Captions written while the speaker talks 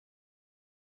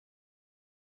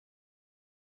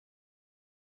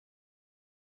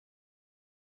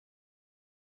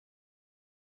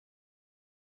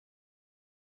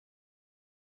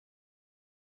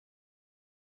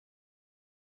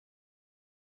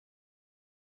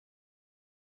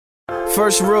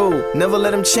First rule, never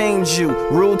let them change you.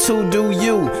 Rule 2, do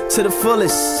you to the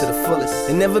fullest,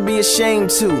 and never be ashamed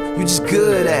to. You just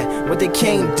good at what they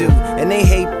can't do, and they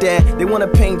hate that. They wanna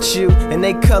paint you and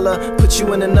they color, put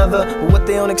you in another, but what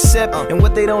they don't accept and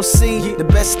what they don't see. The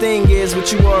best thing is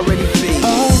what you already be.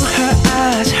 Oh,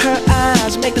 her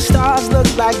eyes make the stars look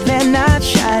like they're not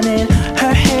shining.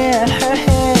 Her hair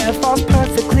falls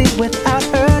perfectly without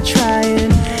her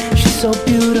trying. She's so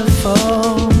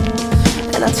beautiful,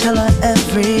 and I tell her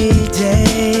every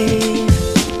day.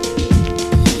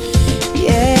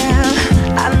 Yeah,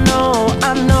 I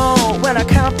know, when I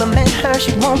compliment her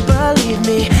she won't believe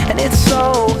me. And it's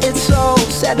so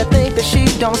sad to think that she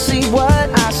don't see what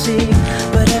I see.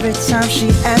 But every time she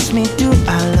asks me, do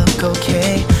I look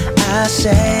okay, I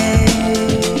say,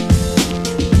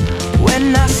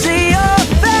 when I see your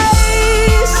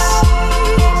face,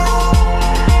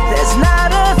 there's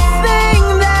not a thing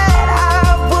that I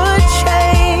would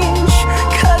change,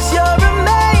 'cause you're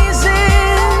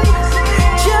amazing,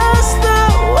 just the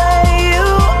way you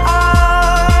are.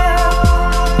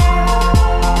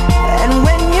 And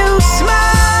when you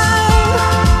smile,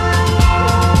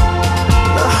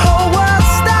 the whole world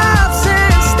stops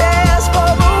and stares for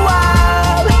a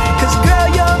while. 'Cause girl,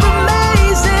 you're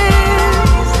amazing,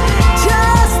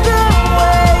 just the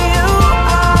way you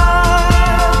are.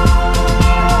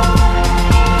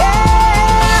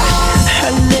 Yeah.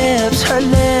 Her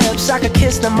lips, I could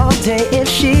kiss them all day if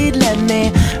she'd let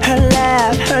me. Her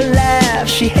laugh,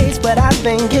 she hates but I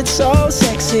think it's so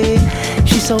sexy.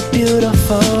 She's so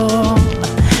beautiful,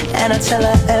 and I tell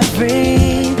her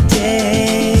every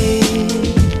day.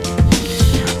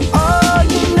 Oh,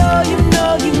 you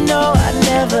know, I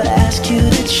never ask you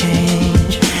to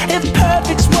change. If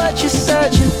perfect's what you're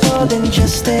searching for, then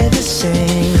just stay the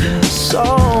same. So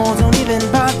don't even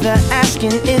bother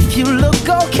asking if you look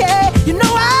okay. You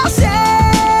know I'll say,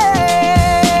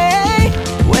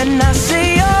 when I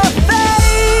see your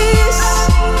face,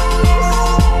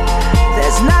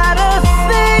 there's not a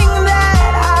thing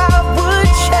that I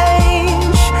would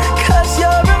change, 'cause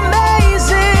you're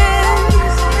amazing,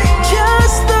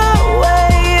 just the way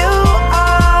you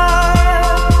are.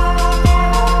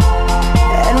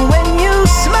 And when you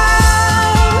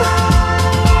smile,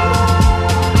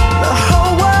 the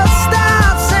whole world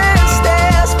stops and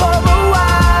stares for a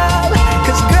while.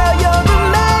 'Cause girl, you're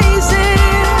amazing,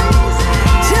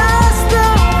 just the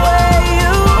way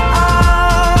you are.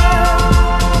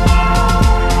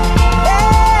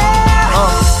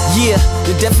 Yeah,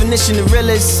 the definition of real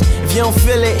is, if you don't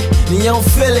feel it, then you don't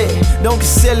feel it. Don't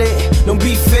conceal it, don't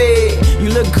be fake. You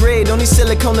look great, don't need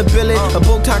silicone to bill it, or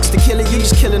Botox to kill it, you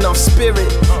just killing off spirit.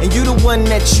 And you the one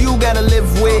that you gotta live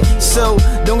with, so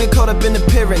don't get caught up in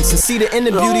appearance, and see the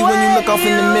inner beauty when you look off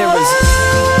in the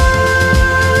mirrors.